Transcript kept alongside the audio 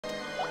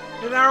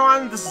Hey there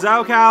everyone, this is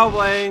Zhao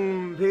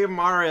playing Paper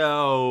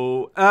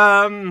Mario.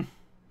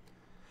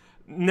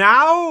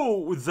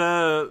 Now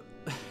the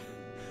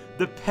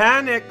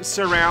panic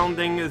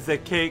surrounding the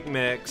cake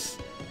mix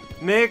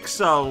makes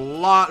a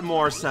lot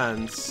more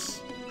sense.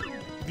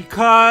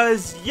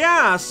 Because,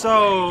 yeah,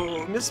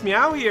 so Miss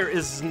Meow here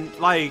is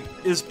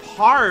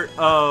part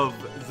of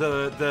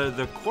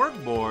the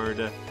cork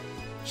board.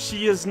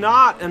 She is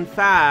not, in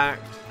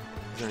fact.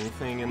 Is there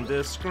anything in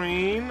this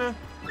screen?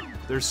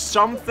 There's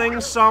something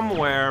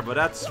somewhere, but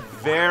that's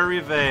very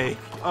vague.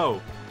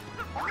 Oh.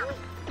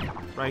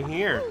 Right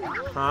here.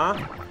 Huh?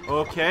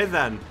 Okay,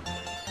 then.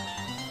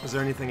 Is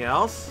there anything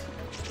else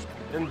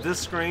in this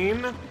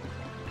screen?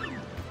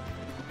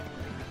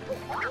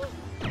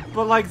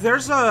 But, like,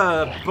 there's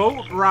a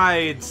boat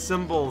ride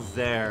symbol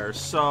there,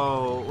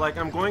 so, like,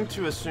 I'm going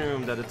to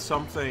assume that it's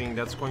something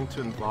that's going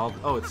to involve...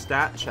 Oh, it's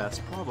that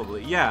chest,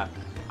 probably. Yeah,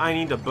 I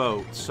need a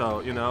boat, so,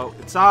 you know,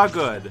 it's all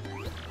good.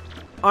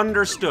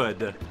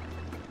 Understood.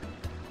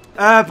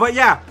 But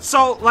yeah,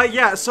 so, like,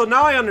 yeah, so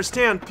now I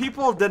understand.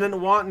 People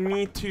didn't want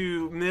me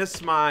to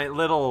miss my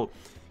little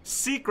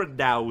secret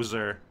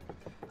dowser.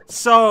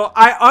 So,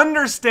 I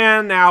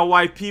understand now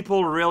why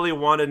people really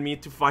wanted me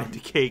to find the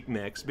cake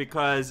mix,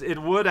 because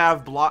it would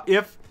have blocked...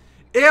 If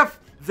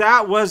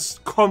that was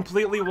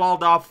completely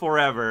walled off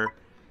forever,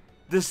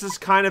 this is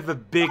kind of a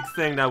big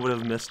thing that I would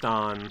have missed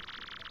on.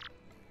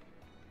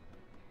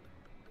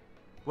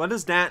 What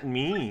does that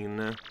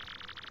mean?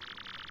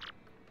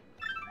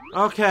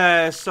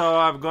 Okay, so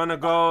I'm gonna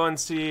go and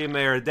see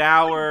Mayor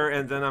Dower,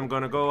 and then I'm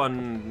gonna go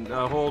on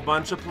a whole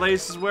bunch of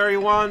places where he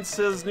wants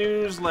his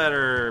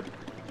newsletter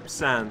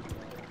sent.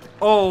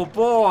 Oh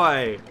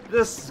boy,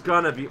 this is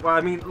gonna be. Well,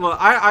 I mean, look,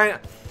 I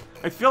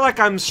feel like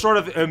I'm sort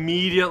of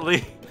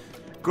immediately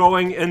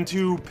going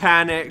into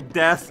panic,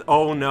 death,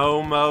 oh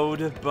no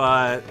mode,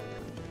 but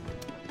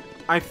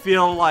I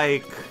feel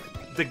like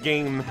the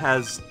game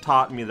has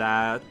taught me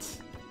that.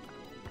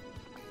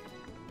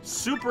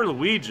 Super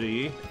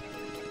Luigi.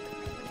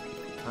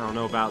 I don't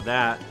know about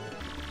that.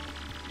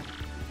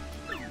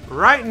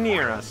 Right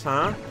near us,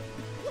 huh?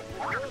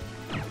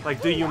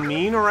 Like, do you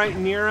mean right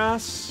near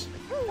us?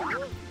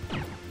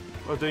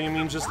 Or do you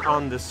mean just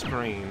on the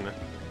screen?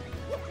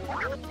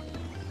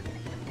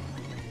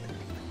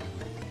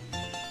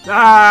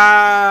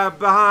 Ah!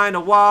 Behind a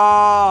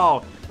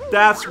wall!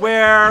 That's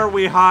where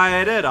we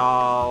hide it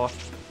all.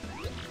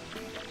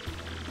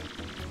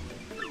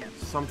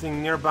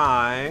 Something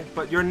nearby,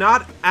 but you're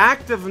not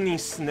actively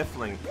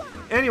sniffling.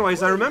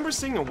 Anyways, I remember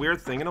seeing a weird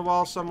thing in a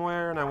wall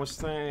somewhere, and I was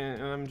thinking,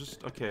 and I'm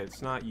just, okay,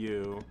 it's not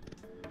you.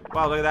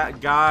 Wow, look at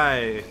that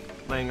guy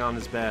laying on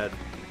his bed.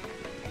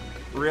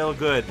 Real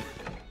good.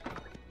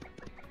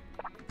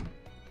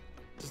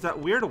 There's that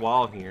weird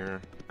wall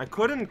here. I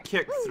couldn't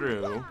kick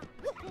through,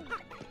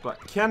 but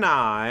can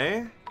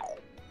I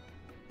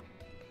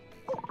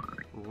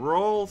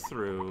roll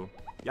through?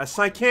 Yes,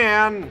 I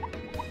can.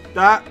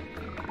 That.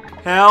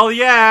 Hell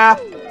yeah!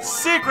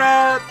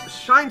 Secret!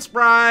 Shine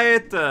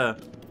Sprite!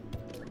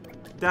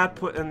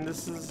 And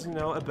this is, you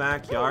know, a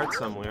backyard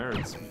somewhere.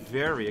 It's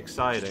very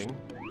exciting.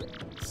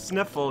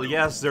 Sniffle,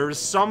 yes, there's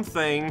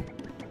something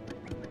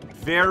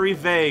very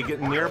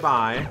vague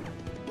nearby.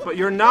 But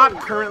you're not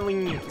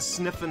currently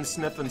sniffing.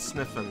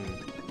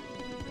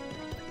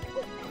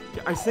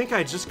 Yeah, I think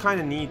I just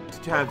kind of need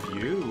to have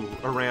you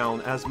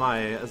around as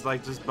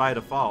like, just by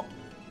default.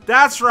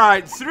 That's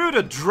right, through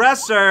the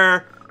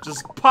dresser!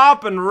 Just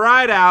popping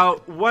right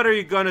out. What are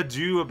you gonna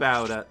do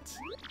about it?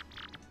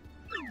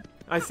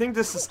 I think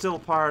this is still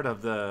part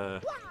of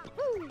the...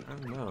 I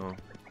don't know.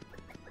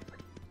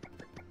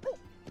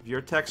 Have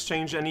your text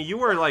changed any? You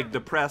were, like,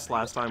 depressed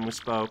last time we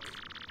spoke.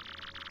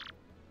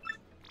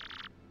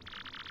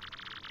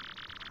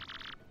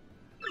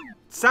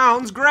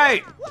 Sounds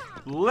great!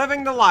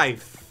 Living the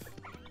life.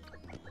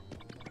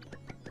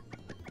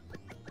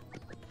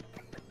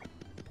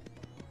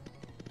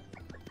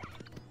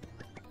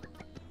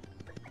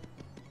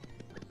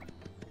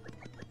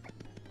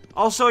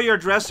 Also, your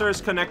dresser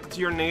is connected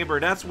to your neighbor.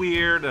 That's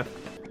weird.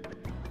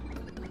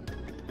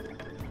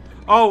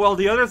 Oh, well,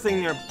 the other thing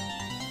near...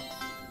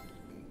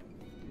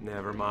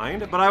 Never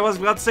mind. But I was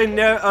about to say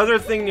other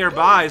thing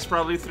nearby is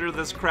probably through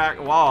this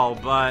cracked wall,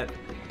 but...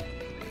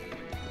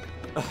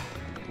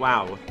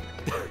 wow.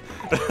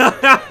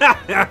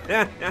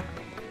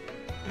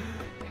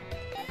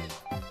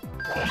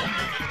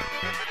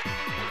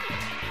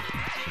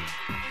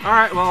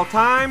 Alright, well,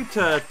 time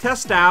to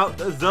test out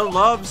the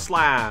Love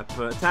Slap.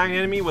 Attack an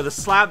enemy with a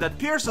slap that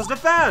pierces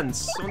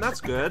defense! Oh,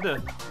 that's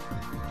good.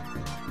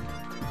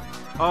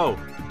 Oh.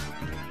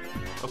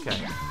 Okay.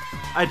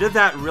 I did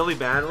that really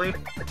badly,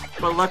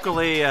 but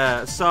luckily,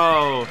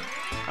 so...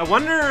 I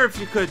wonder if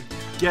you could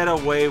get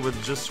away with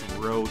just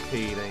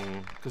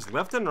rotating. Because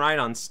left and right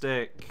on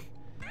stick.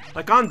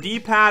 Like on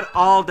D-pad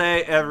all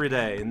day, every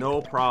day.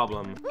 No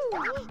problem.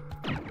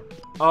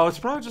 Oh, it's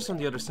probably just on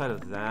the other side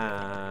of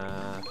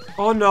that.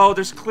 Oh no,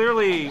 there's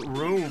clearly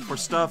room for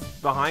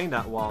stuff behind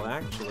that wall,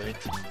 actually.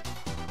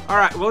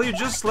 Alright, will you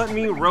just let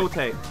me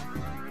rotate?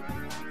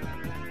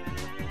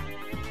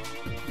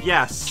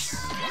 Yes.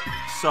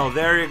 So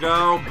there you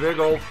go, big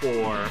ol'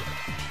 4.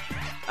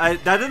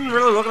 That didn't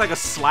really look like a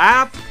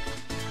slap.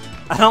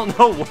 I don't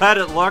know what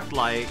it looked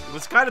like. It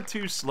was kind of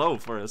too slow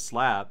for a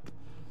slap.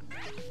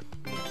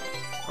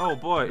 Oh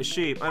boy, a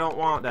sheep. I don't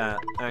want that,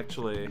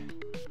 actually.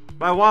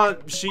 But I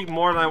want sheep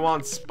more than I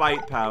want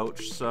spite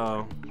pouch,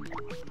 so...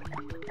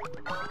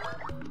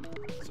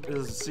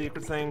 There's a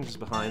secret thing just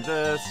behind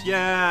this.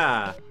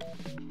 Yeah!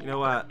 You know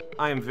what?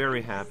 I am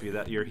very happy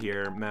that you're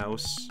here,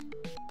 mouse.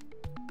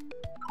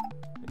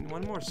 And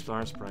one more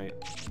star sprite.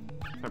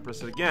 If I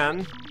press it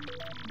again,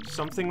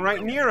 something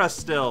right near us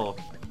still.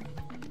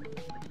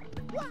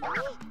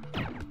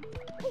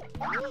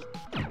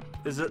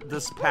 Is it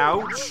this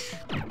pouch?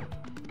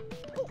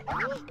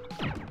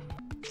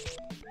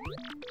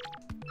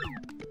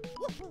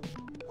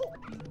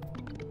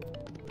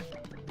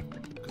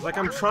 Like,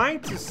 I'm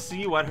trying to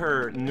see what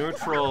her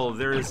neutral,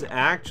 there is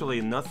actually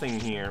nothing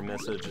here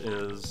message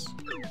is.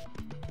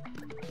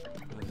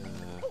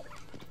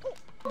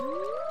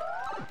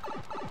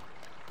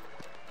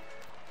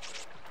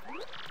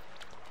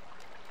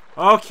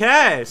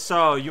 Okay,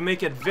 so you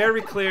make it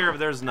very clear if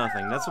there's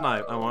nothing. That's what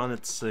I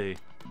wanted to see.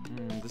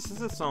 This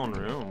is its own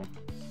room.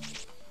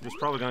 There's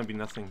probably gonna be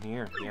nothing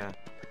here, yeah.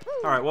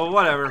 Alright, well,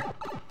 whatever.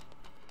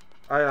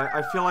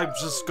 I feel like I'm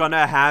just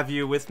gonna have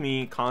you with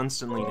me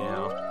constantly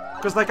now.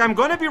 Because, like, I'm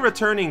gonna be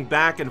returning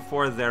back and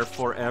forth there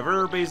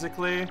forever,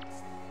 basically.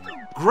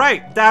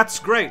 Great! That's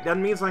great! That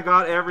means I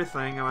got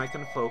everything and I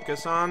can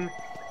focus on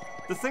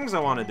the things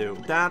I want to do.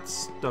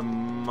 That's the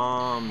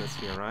mom that's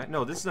here, right?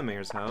 No, this is the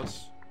mayor's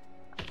house.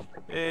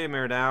 Hey,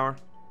 Mayor Dower.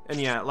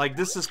 And yeah, like,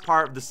 this is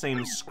part of the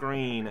same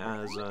screen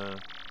as,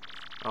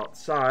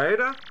 outside.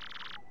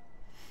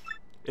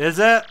 Is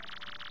it?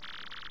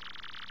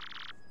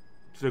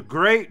 The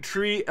Great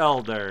Tree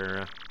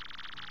Elder.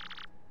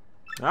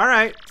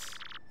 Alright.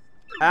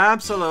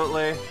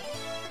 Absolutely.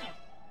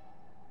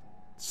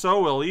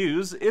 So we'll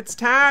use It's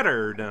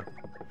Tattered.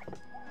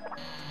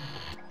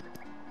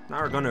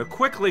 Now we're gonna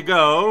quickly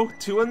go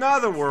to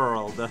another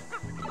world.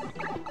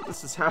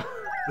 This is how...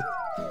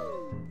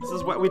 This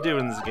is what we do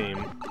in this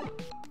game.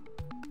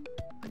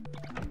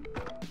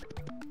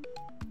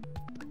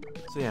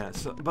 So yeah,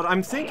 but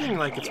I'm thinking,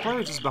 like, it's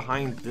probably just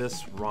behind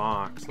this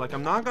rock. So, like,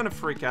 I'm not gonna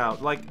freak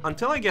out. Like,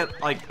 until I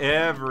get, like,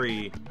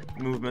 every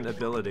movement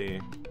ability.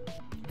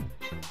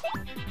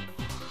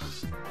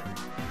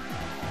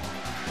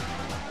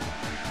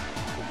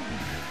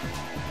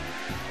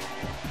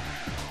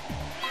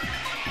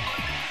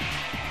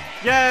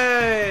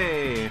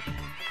 Yay!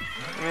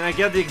 I mean, I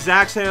get the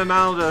exact same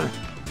amount of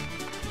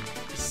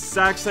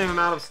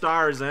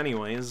stars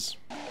anyways.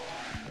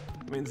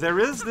 I mean, there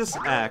is this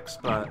X,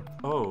 but...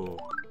 Oh,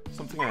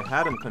 something I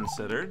hadn't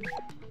considered.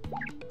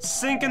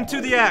 Sink into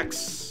the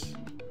X!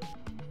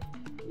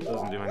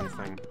 Doesn't do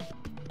anything.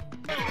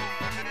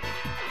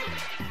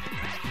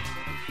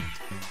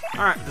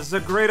 Alright, this is a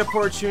great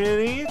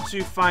opportunity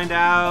to find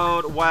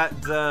out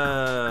what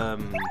the...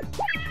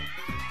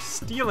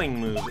 stealing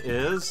move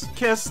is.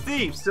 Kiss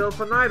Thief, steal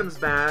an item's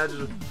badge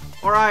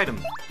or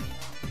item.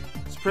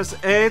 Just press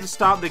A to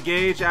stop the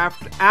gauge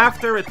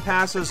after it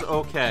passes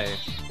OK.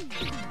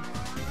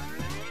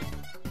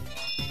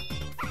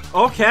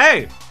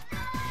 Okay!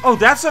 Oh,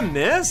 that's a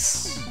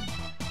miss?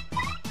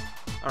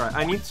 Alright,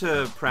 I need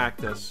to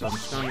practice, so I'm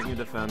just gonna let you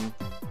defend.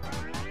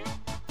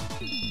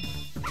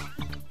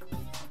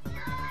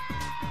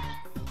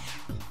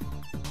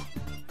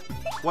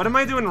 What am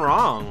I doing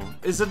wrong?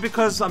 Is it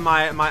because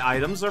my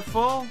items are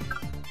full?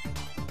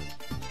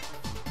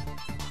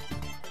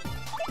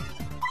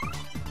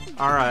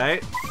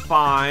 Alright,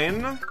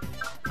 fine.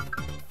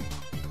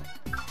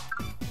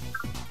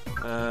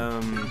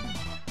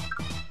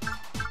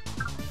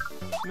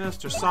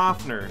 Mr.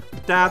 Softener.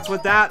 That's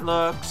what that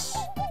looks.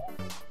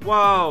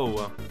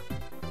 Whoa.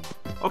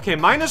 Okay,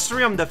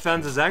 -3 on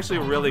defense is actually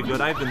really good.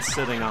 I've been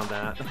sitting on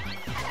that.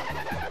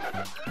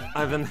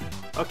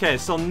 Okay,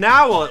 so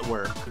now will it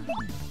work?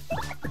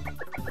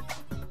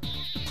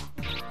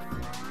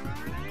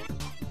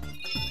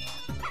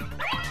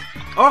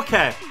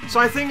 Okay, so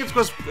I think it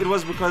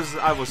was because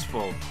I was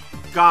full.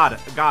 Got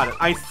it.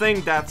 I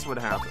think that's what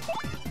happened.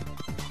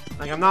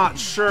 Like, I'm not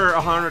sure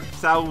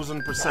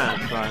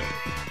 100,000%, but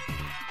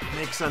it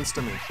makes sense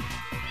to me.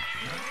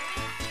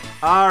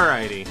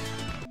 Alrighty.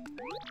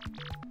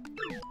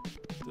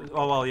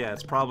 Oh, well, yeah,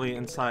 it's probably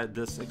inside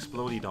this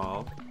explodey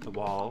doll. The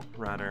wall,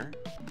 rather.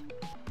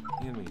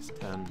 At least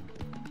 10.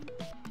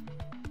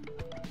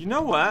 You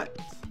know what?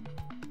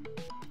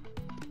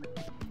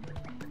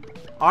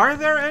 Are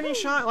there any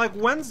shine? Like,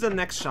 when's the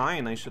next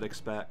shine I should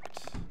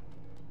expect?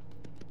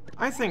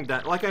 I think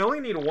that, like, I only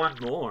need one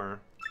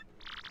more.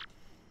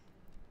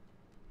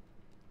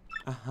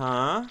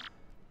 Uh-huh.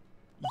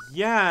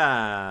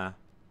 Yeah.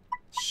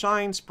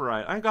 Shine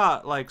Sprite. I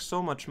got, like,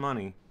 so much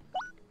money.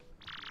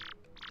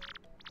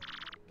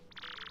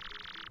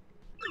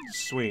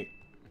 Sweet.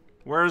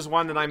 Where's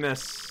one that I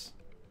miss?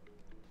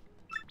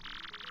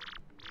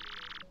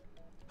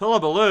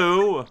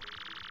 Hullabaloo!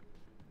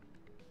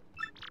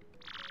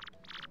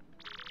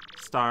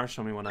 Star,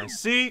 show me what I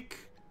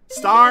seek.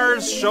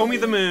 Stars, show me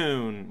the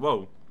moon.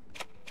 Whoa.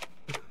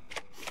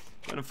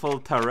 Got a full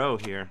tarot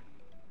here.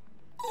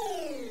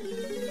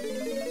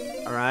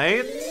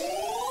 Alright.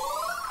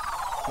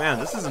 Man,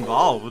 this is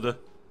involved.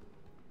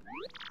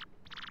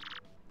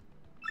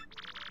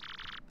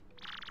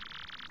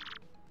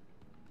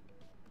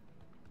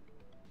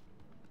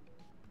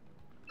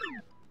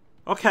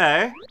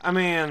 Okay, I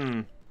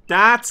mean,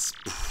 that's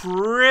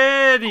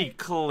pretty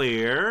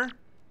clear.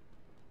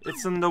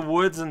 It's in the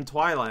woods in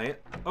Twilight.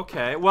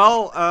 Okay,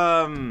 well,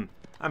 I'm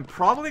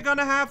probably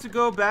gonna have to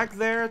go back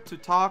there to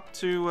talk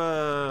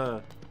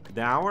to,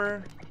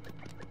 Dower.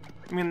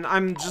 I mean,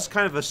 I'm just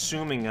kind of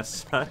assuming as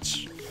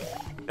such.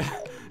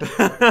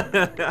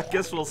 I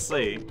guess we'll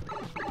see.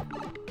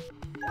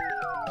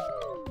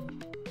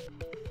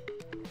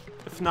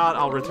 If not,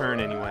 I'll return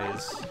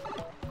anyways.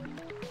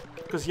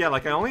 Because, yeah,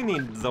 like, I only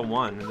need the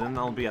one, and then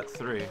I'll be at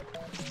 3.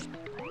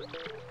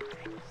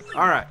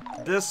 Alright,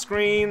 this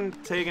screen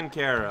taken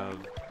care of.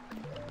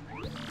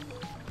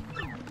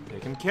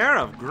 Taken care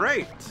of,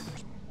 great!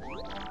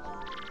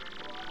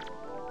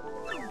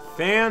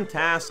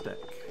 Fantastic.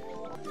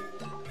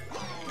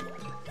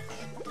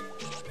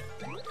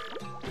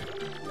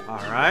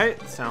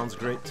 Alright, sounds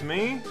great to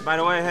me. By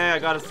the way, hey, I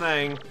got a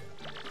thing.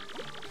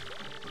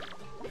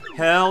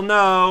 Hell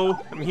no!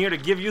 I'm here to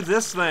give you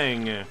this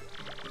thing!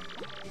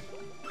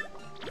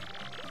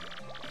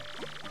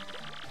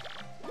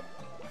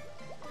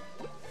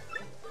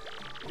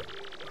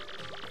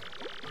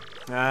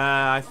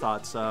 I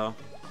thought so.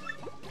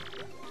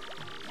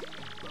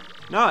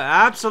 No,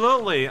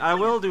 absolutely, I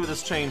will do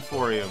this chain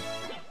for you.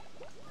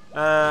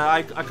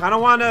 I kind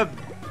of want to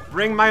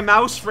bring my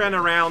mouse friend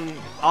around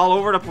all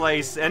over the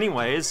place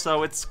anyways,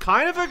 so it's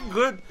kind of a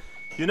good...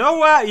 You know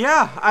what?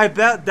 Yeah, I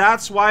bet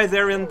that's why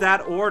they're in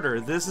that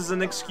order. This is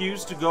an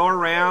excuse to go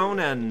around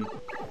and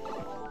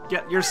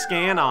get your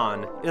scan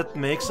on. It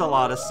makes a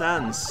lot of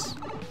sense.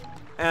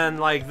 And,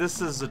 like,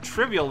 this is a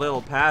trivial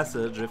little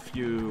passage if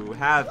you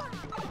have,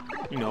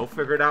 you know,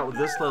 figured out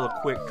this little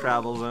quick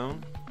travel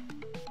zone.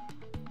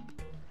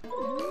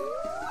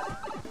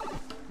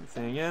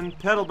 Anything in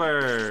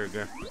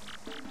Petalburg?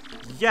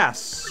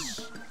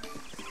 Yes!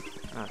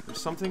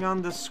 There's something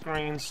on this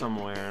screen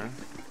somewhere.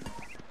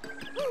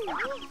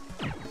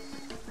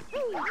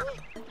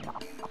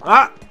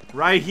 Ah!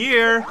 Right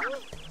here!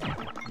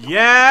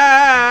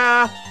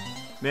 Yeah!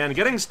 Man,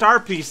 getting star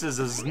pieces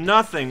is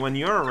nothing when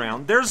you're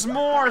around. There's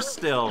more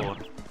still!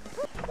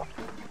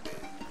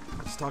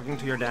 Does talking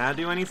to your dad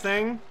do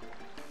anything?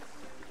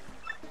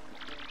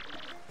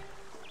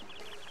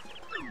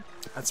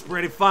 That's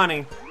pretty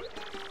funny.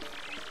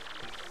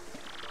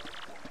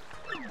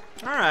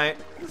 Alright,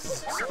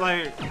 this is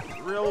like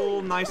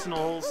real nice and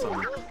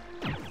wholesome.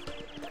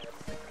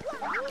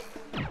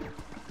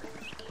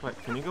 What,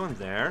 can you go in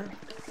there?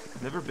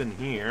 Never been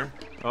here.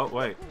 Oh,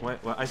 wait,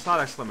 I saw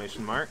an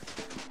exclamation mark.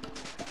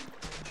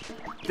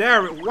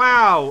 There,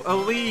 wow, a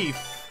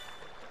leaf!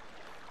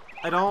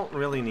 I don't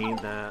really need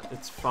that,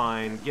 it's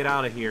fine. Get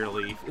out of here,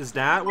 leaf. Is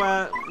that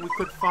what we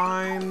could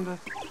find?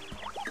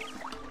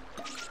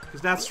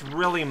 Because that's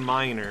really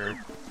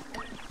minor.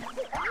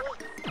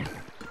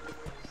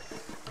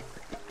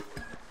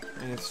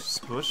 And it's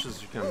just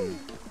bushes you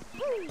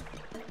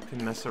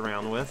can mess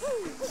around with.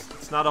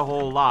 It's not a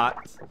whole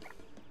lot.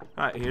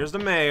 Alright, here's the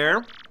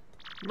mayor.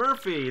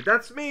 Murphy,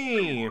 that's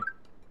me!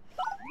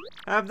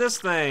 Have this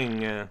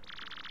thing.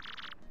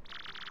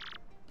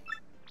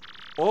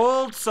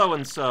 Old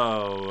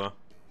so-and-so.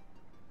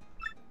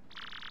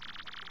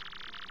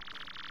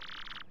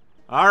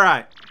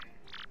 Alright.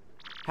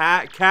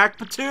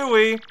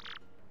 Cack-patooey.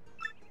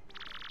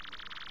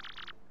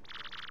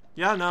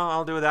 Yeah, no,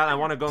 I'll do that. I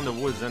want to go in the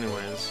woods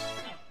anyways.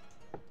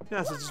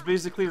 Yeah, so it just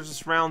basically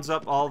just rounds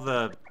up all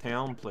the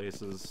town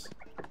places.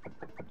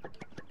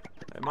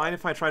 Mind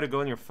if I try to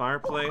go in your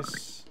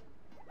fireplace?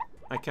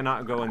 I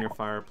cannot go in your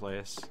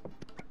fireplace.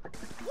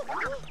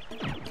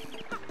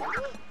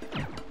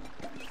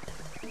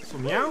 So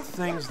Meow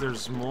thinks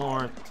there's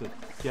more to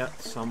get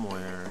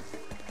somewhere.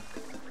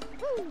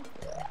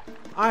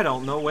 I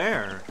don't know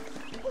where.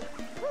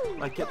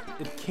 Like, it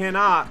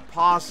cannot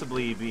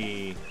possibly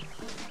be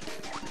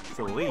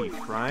the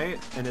leaf, right?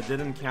 And it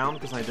didn't count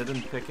because I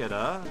didn't pick it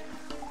up?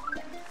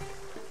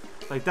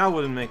 Like, that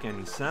wouldn't make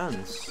any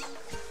sense.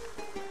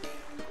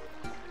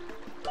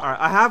 Alright,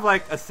 I have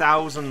like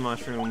 1,000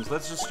 mushrooms.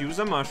 Let's just use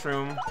a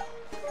mushroom.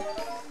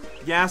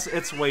 Yes,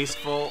 it's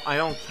wasteful. I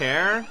don't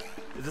care.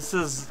 This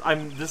is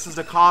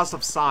the cost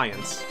of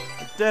science.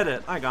 I did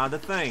it. I got the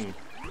thing.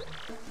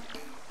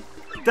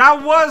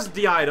 That was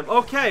the item.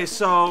 Okay,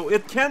 so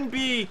it can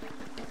be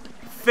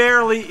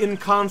fairly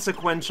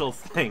inconsequential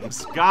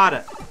things. Got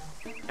it.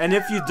 And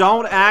if you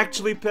don't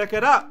actually pick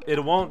it up,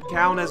 it won't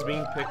count as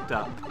being picked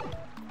up.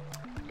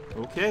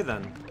 Okay,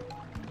 then.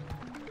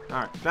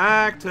 Alright,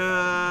 back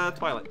to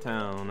Twilight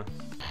Town.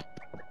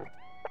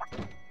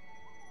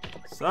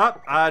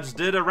 Sup? I just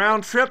did a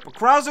round trip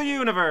across the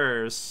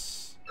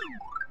universe.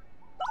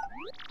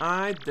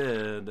 I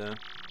did.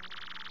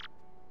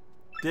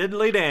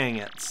 Diddly dang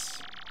it.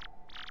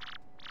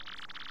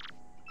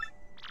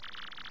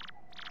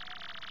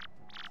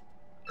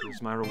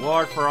 Here's my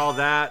reward for all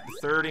that.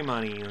 30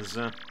 monies.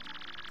 Oh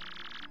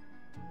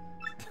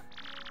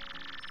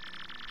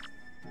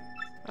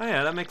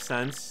yeah, that makes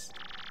sense.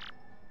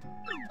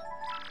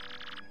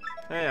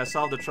 Hey, I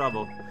solved the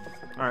trouble.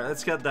 Alright,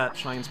 let's get that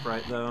Shine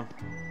Sprite, though.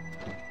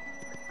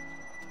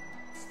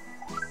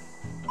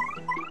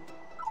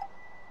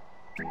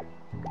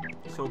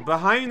 So,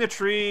 behind the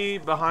tree,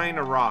 behind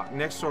a rock,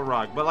 next to a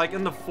rock. But, like,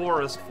 in the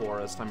forest,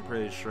 I'm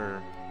pretty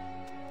sure.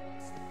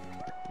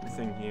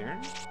 Anything here?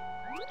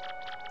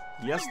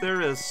 Yes, there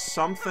is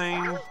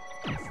something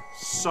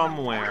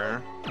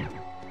somewhere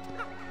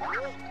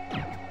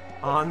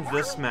on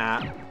this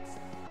map.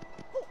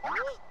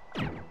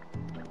 Alright,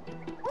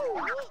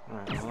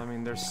 well, I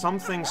mean, there's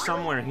something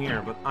somewhere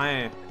here, but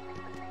I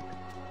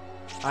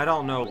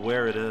don't know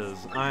where it is.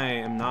 I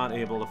am not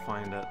able to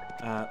find it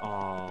at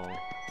all.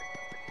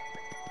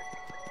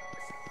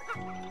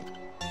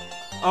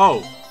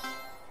 Oh!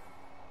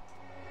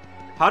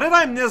 How did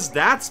I miss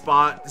that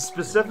spot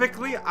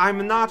specifically?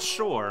 I'm not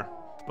sure.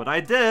 But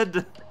I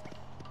did!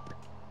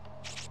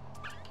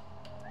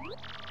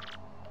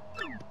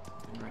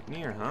 Right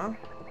near, huh?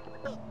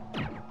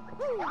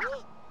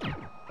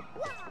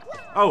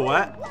 Oh,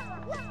 what?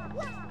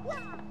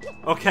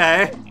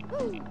 Okay.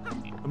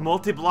 A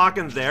multi-block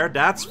in there,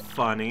 that's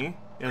funny.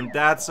 And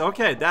that's...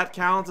 okay, that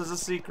counts as a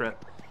secret.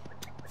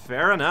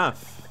 Fair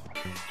enough.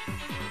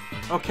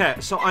 Okay,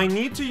 so I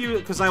need to use...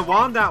 because I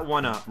wound that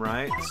one up,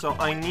 right? So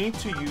I need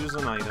to use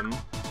an item.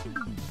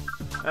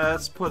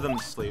 Let's put them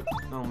to sleep.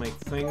 That'll make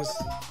things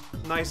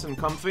nice and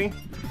comfy.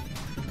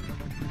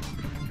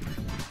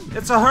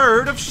 It's a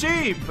herd of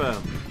sheep!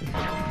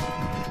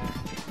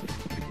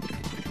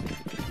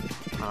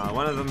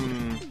 One of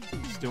them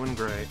is doing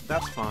great.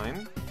 That's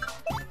fine.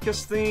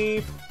 Kiss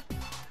Thief.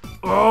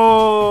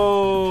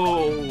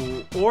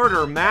 Oh!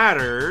 Order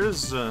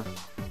matters.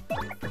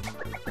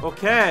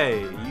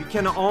 Okay, you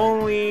can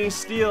only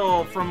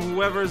steal from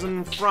whoever's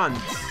in front.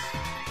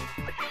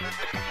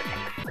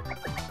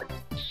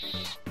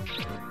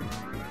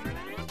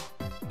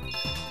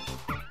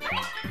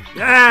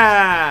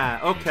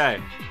 Yeah!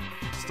 Okay.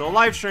 Still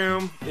live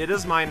shroom. It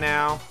is mine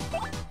now.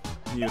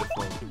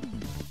 Beautiful.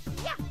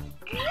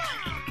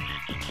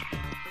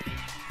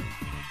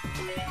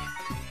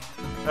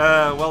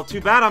 Well,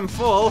 too bad I'm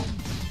full.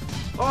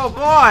 Oh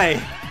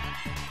boy!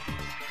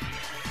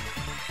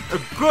 A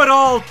good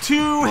old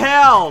 2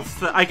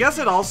 health! I guess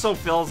it also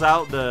fills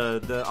out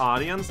the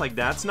audience. Like,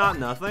 that's not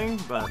nothing,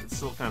 but it's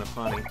still kind of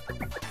funny.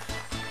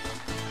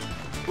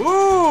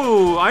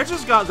 Ooh! I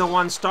just got the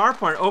 1 star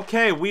point.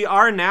 Okay, we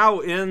are now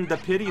in the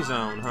pity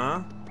zone,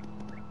 huh?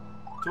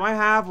 Do I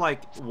have,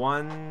 like,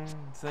 one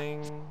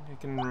thing I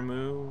can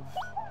remove?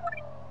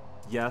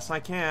 Yes, I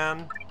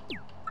can.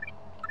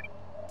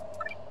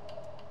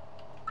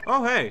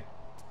 Oh, hey!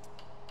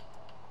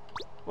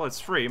 Well,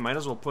 it's free. Might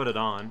as well put it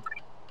on.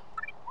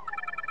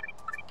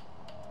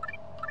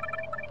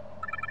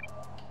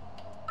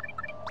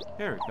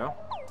 There we go.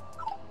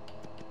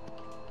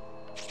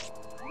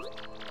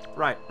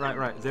 Right.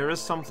 There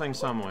is something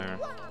somewhere.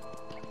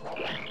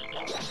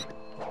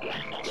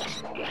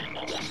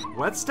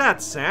 What's that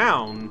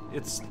sound?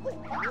 It's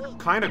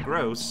kind of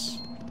gross.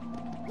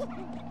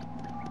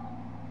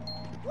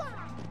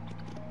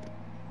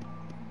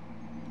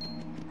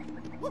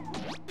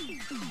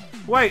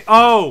 Wait,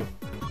 oh!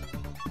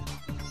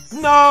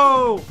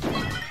 No!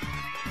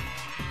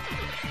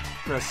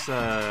 Press,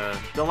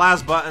 the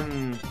last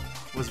button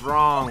was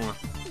wrong.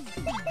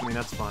 I mean,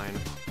 that's fine.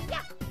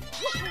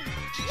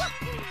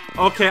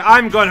 Okay,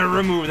 I'm gonna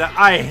remove that.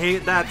 I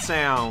hate that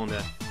sound.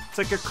 It's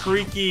like a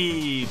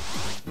creaky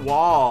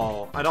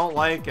wall. I don't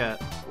like it.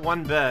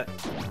 One bit.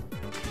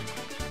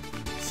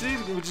 See,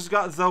 we just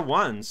got the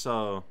 1,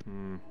 so...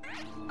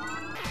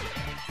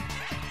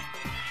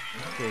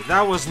 Okay,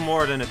 that was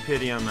more than a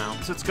pity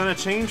amount. So it's gonna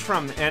change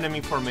from enemy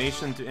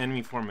formation to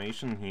enemy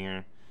formation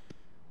here.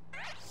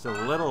 It's a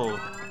little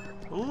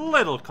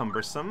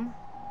cumbersome.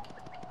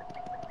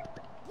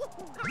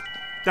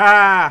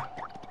 Ah!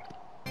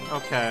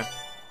 Okay.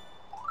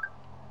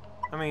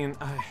 I mean,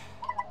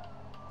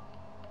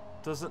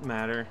 doesn't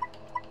matter.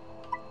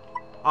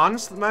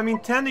 Honestly, I mean,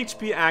 10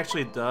 HP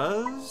actually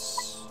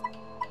does.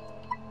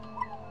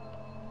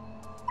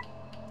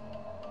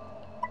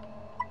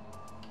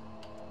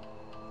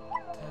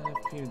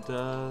 HP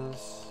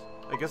does.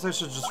 I guess I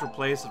should just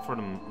replace it for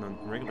the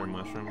regular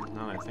mushroom,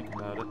 now that I think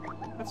about it.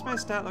 What's my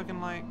stat looking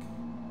like?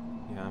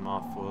 Yeah, I'm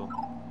off full.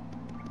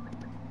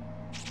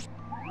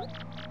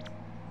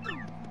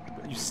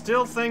 But you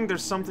still think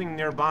there's something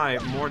nearby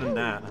more than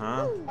that,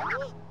 huh?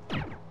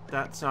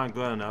 That's not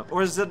good enough.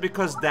 Or is it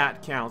because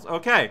that counts?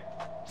 Okay.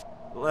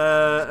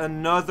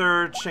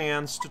 Another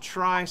chance to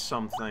try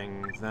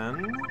something,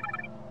 then.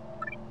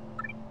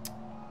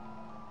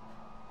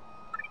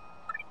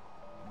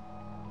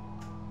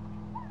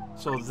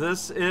 So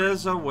this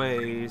is a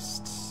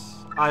waste.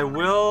 I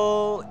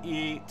will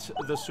eat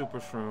the super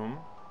shroom.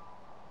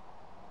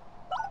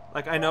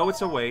 Like, I know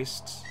it's a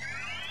waste.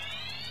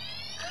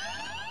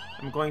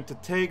 I'm going to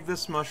take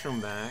this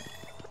mushroom back.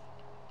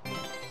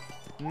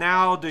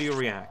 Now do you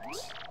react?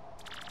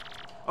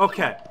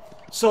 Okay.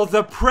 So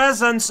the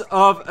presence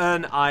of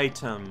an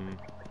item.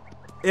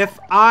 If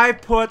I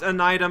put an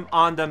item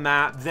on the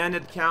map, then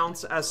it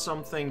counts as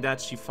something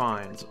that she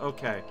finds.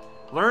 Okay.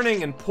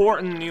 Learning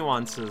important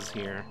nuances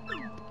here.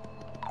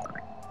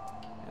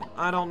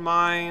 I don't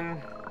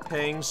mind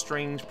paying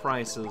strange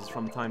prices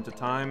from time to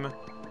time.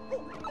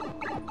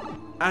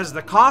 As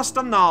the cost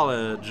of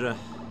knowledge.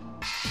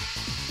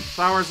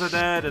 Flowers are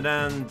dead, and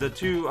then the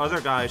two other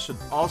guys should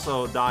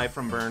also die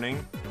from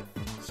burning.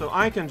 So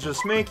I can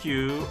just make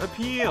you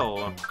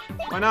appeal.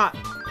 Why not?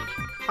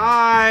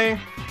 Hi!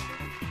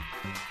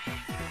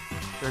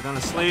 They're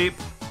gonna sleep.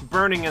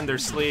 Burning in their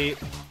sleep.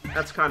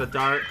 That's kind of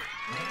dark.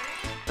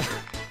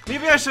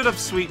 Maybe I should have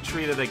sweet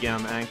treated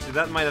again, actually.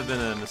 That might have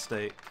been a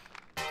mistake.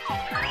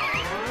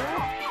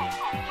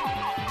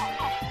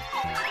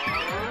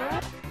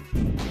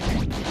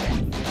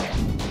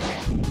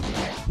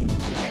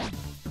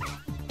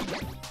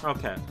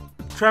 Okay.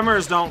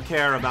 Tremors don't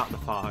care about the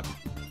fog.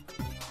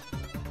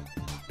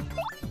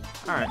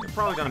 Alright, they're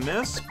probably gonna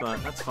miss,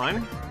 but that's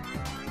fine.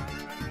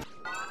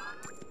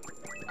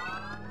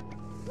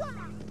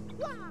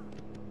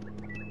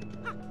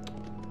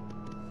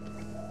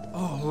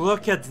 Oh,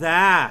 look at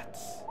that!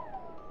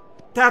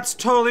 That's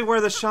totally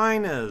where the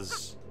shine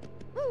is.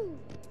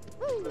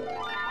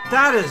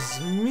 That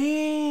is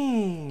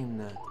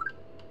mean!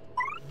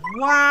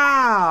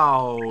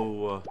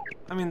 Wow!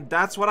 I mean,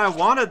 that's what I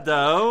wanted,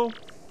 though.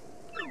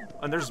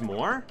 And there's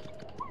more?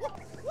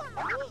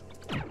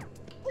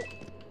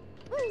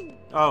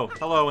 Oh,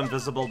 hello,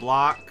 invisible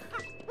block.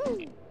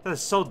 That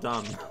is so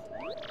dumb.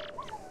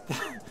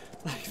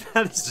 Like,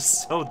 that is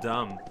just so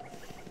dumb.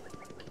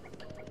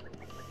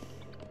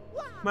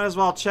 Might as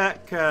well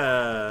check,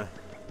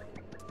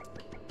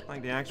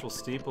 like, the actual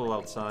steeple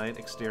outside,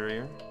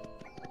 exterior.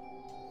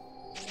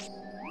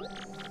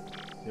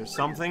 There's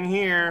something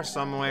here,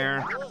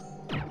 somewhere.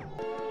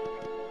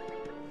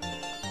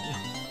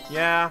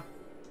 Yeah,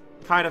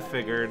 kind of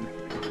figured.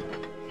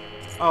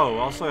 Oh,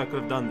 also I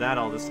could have done that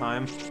all this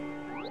time.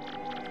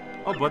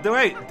 Oh, but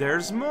wait,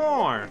 there's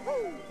more!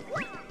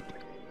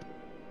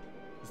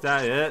 Is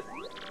that it?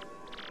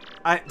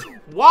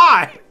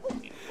 Why?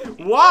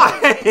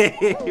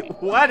 Why?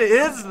 What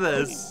is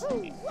this?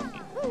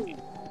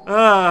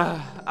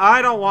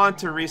 I don't want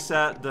to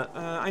reset the,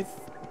 I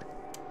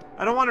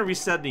don't want to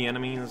reset the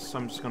enemies, so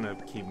I'm just gonna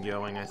keep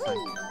going, I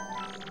think.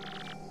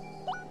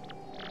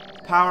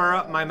 Power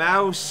up my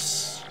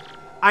mouse.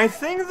 I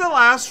think the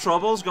last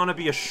trouble is gonna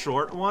be a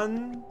short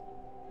one.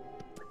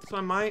 So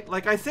I might,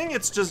 like, I think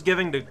it's just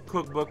giving the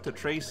cookbook to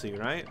Tracy,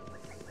 right?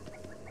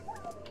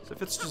 So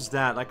if it's just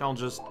that, like, I'll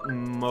just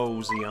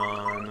mosey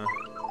on.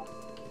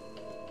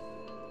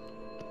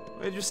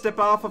 Why did you step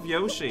off of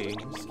Yoshi?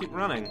 Just keep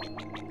running.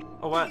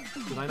 Oh, what?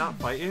 Did I not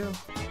fight you?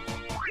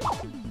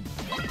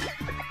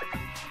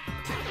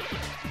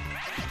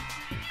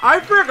 I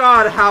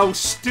forgot how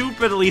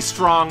stupidly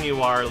strong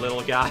you are,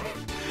 little guy.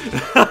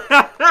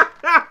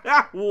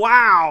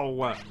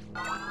 Wow!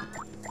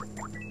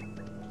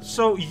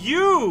 So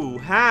you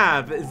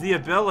have the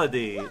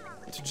ability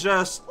to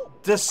just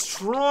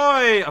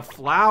destroy a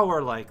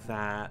flower like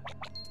that.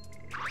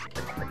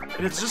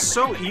 And it's just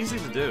so easy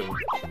to do.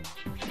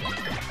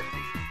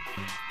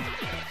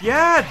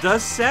 Yeah, it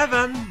does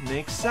 7.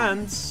 Makes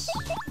sense.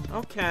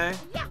 Okay.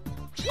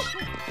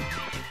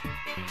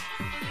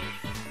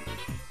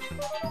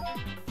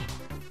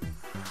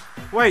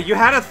 Wait, you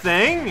had a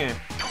thing?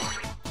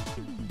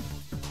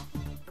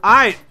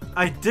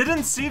 I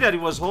didn't see that he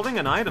was holding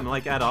an item,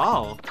 like, at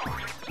all.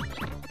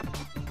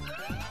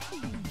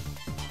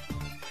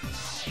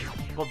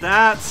 Well,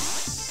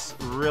 that's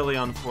really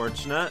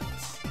unfortunate.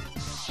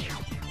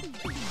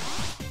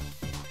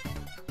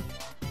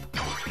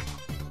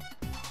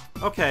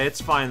 Okay,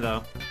 it's fine,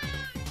 though.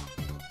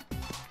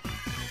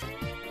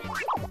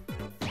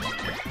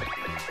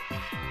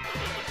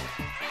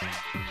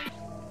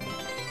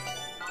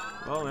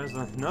 Well, there's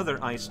another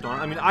Ice Storm.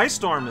 I mean, Ice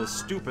Storm is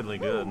stupidly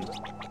good.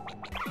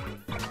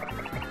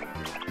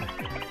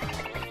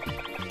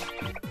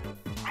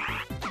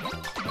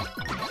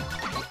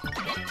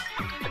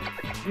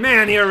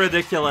 Man, you're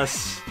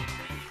ridiculous.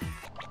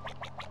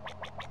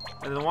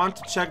 I want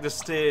to check the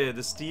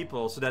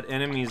steeple so that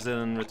enemies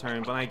in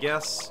return, but I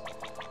guess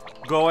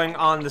going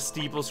on the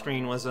steeple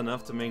screen was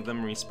enough to make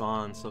them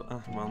respawn. So,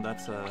 well,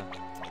 that's a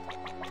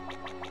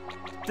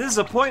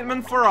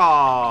disappointment for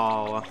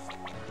all.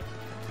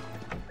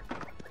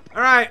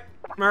 All right,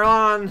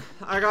 Merlon,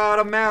 I got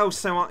a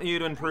mouse I want you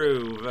to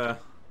improve. I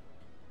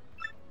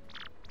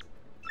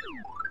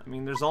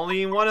mean, there's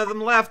only one of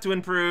them left to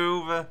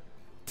improve.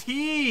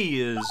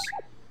 Tease.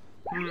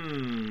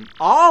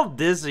 All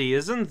dizzy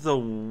isn't the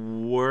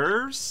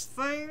worst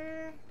thing.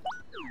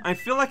 I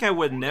feel like I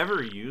would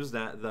never use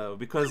that, though,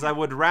 because I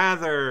would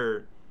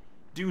rather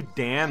do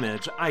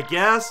damage. I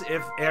guess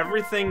if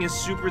everything is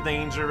super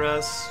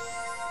dangerous,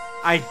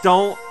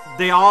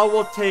 they all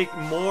will take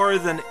more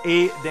than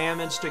 8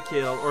 damage to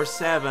kill, or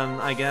 7,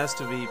 I guess,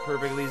 to be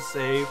perfectly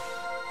safe.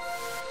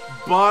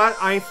 But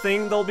I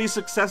think they'll be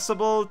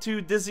susceptible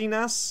to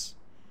dizziness.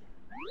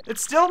 It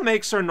still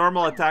makes her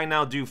normal attack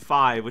now do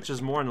 5, which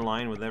is more in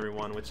line with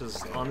everyone, which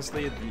is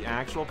honestly the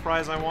actual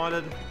prize I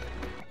wanted.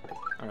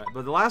 Alright,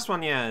 but the last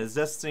one, yeah, is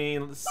Destiny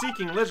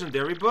Seeking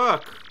Legendary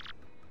Book.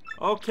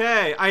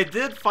 Okay, I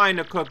did find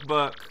a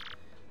cookbook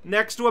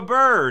next to a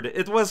bird.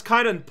 It was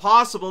kind of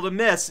impossible to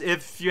miss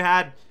if you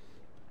had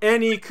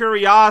any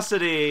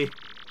curiosity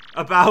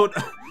about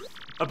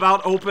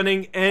about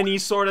opening any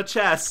sort of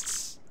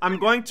chests. I'm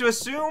going to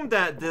assume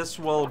that this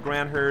will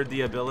grant her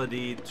the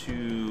ability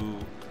to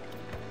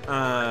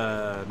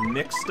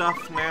mix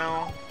stuff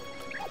now.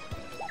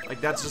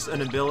 Like that's just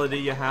an ability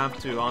you have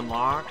to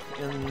unlock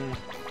in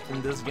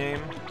this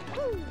game.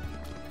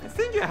 I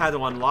think you had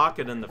to unlock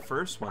it in the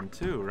first one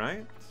too,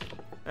 right?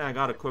 Yeah, I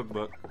got a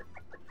cookbook.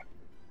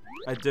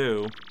 I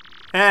do.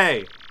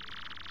 Hey!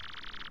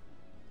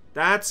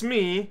 That's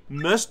me,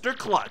 Mr.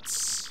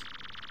 Klutz.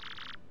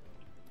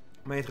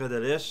 Maître de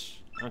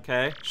Riche.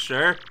 Okay,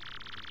 sure.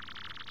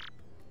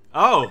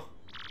 Oh!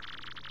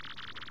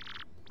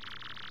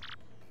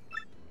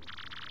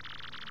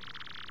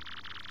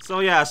 So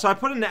yeah, so I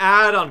put an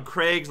ad on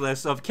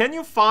Craigslist of, can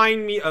you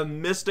find me a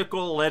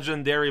mystical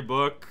legendary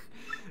book?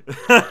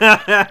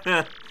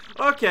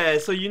 Okay,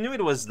 so you knew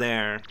it was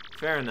there.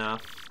 Fair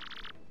enough.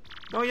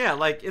 Oh yeah,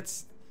 like,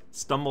 it's...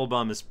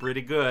 Stumblebum is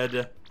pretty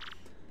good.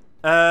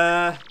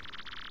 No,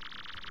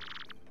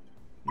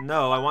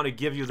 I want to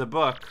give you the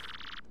book.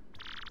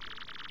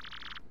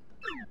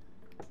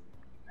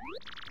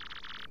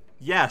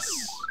 Yes,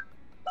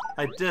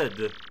 I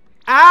did.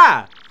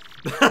 Ah!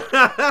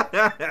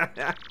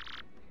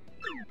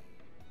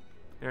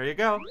 There you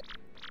go.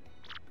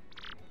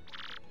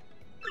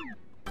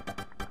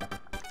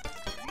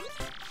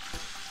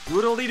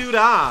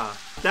 Doodly-doo-dah!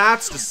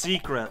 That's the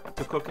secret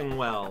to cooking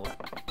well.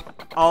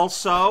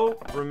 Also,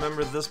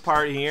 remember this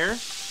part here?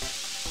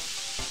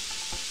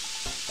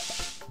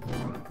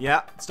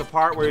 Yeah, it's the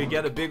part where you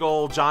get a big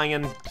old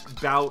giant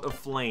bout of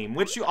flame,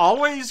 which you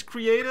always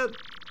created.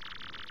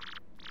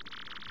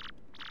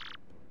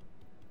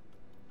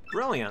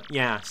 Brilliant.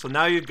 Yeah, so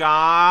now you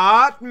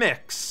got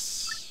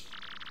mix.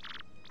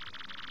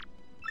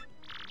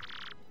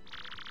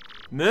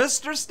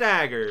 Mr.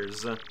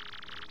 Staggers.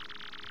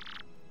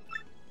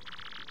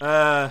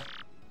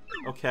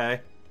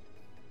 Okay.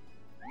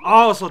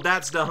 Oh, so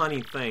that's the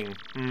honey thing.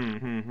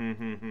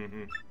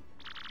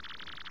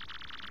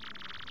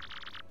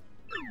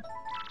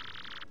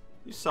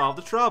 You solved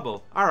the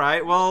trouble.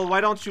 Alright, well, why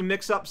don't you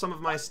mix up some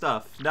of my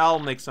stuff? That'll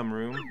make some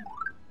room.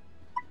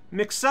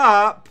 Mix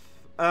up?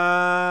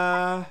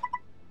 I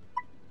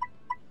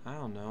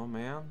don't know,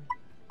 man.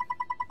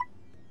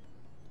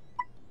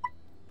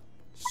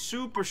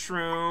 Super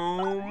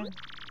Shroom.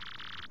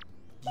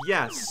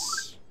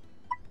 Yes.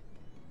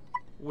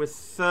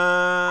 With,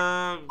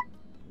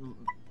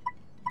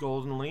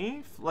 Golden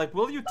Leaf? Like,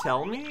 will you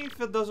tell me if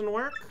it doesn't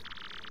work?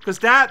 Because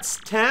that's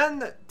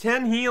 10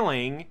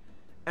 healing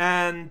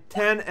and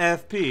 10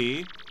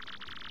 FP.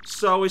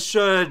 So it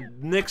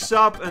should mix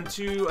up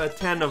into a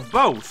 10 of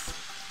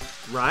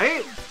both.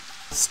 Right?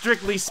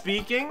 Strictly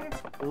speaking.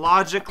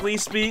 Logically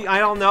speak. I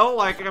don't know.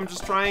 Like, I'm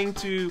just trying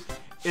to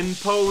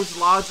impose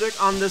logic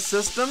on this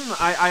system.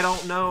 I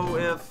don't know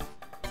if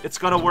it's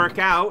gonna work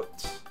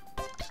out.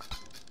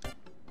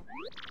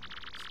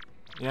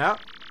 Yeah.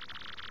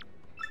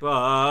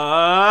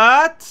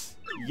 But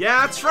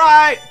yeah, that's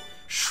right.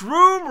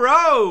 Shroom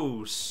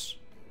Rose.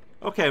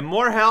 Okay,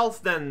 more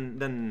health than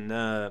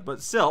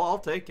but still, I'll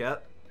take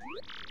it.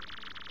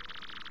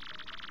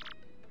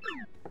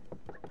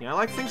 Yeah, I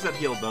like things that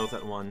heal both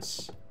at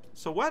once.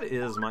 So what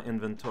is my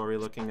inventory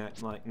looking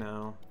at like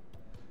now?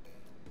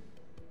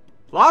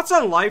 Lots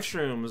of life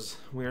shrooms,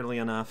 weirdly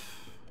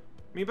enough.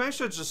 Maybe I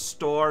should just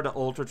store the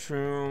Ultra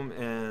Shroom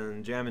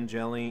and Jam and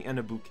Jelly and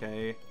a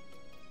bouquet.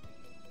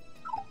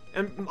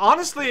 And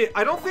honestly,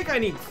 I don't think I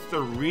need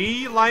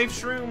 3 life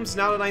shrooms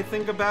now that I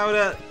think about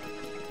it.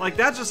 Like,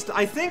 that just...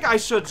 I think I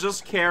should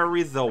just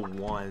carry the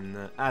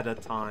 1 at a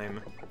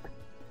time.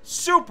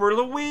 Super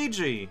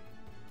Luigi!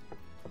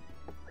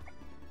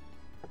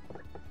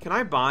 Can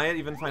I buy it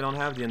even if I don't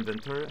have the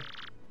inventory?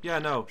 Yeah,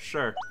 no,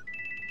 sure.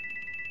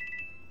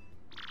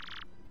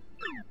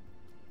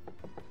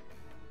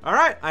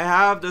 Alright, I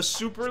have the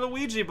Super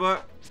Luigi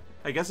book.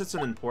 I guess it's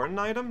an important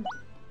item?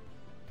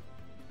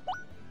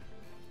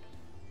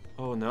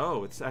 Oh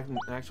no, it's an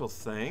actual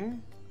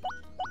thing?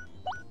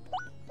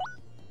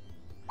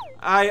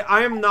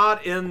 I am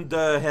not in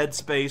the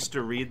headspace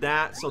to read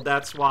that, so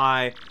that's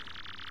why...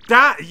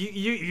 That,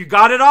 you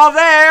got it all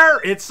there!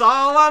 It's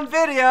all on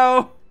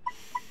video!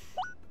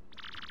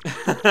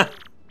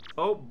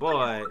 Oh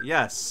boy,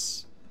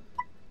 yes.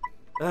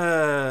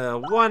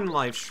 1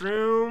 life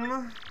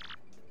shroom.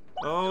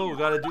 Oh, we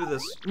gotta do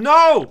this.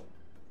 No!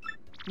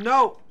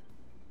 No!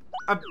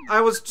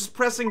 I was just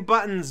pressing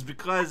buttons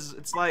because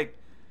it's like...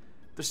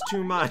 There's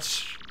too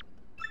much.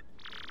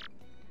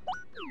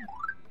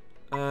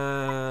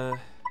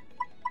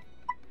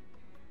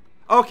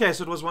 Okay,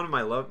 so it was one of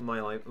my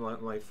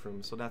life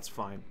rooms, so that's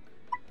fine.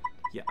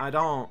 Yeah,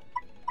 I'm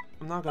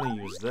not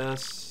gonna use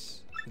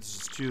this. It's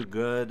just too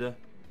good.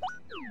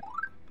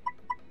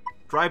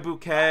 Dry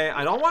bouquet.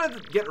 I don't want to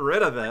get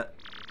rid of it.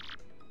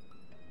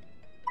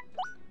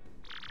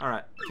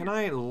 Alright, can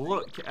I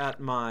look at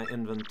my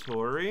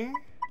inventory?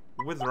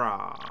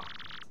 Withdraw.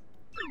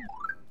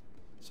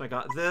 So I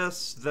got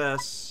this,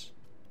 this.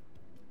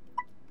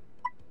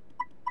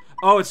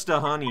 Oh, it's the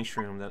honey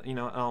shroom that, you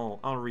know,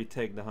 I'll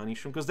retake the honey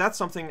shroom because that's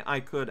something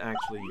I could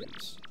actually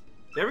use.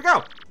 There we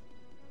go.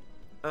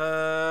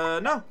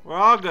 No, we're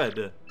all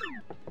good.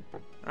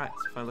 Alright,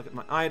 so if I look at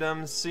my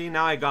items, see,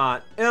 now I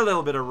got a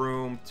little bit of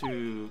room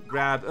to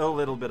grab a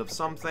little bit of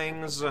some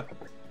things.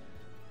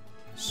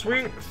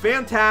 Sweet,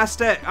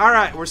 fantastic.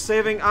 Alright, we're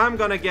saving. I'm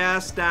gonna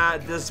guess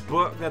that this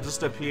book that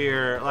just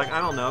appeared, like, I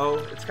don't know,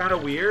 it's kind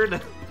of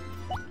weird.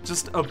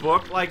 Just a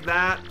book like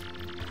that.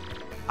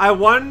 I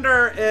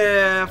wonder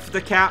if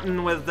the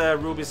captain with the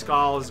ruby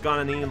skull is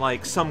gonna need,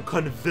 like, some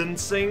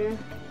convincing.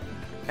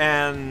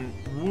 And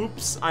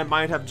whoops, I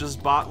might have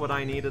just bought what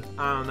I needed.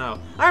 I don't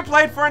know. I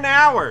played for an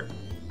hour.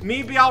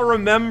 Maybe I'll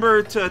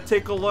remember to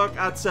take a look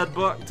at said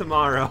book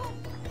tomorrow.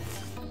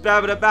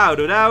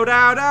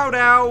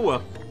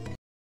 Ba-ba-da-bow-do-dow-dow-dow-dow.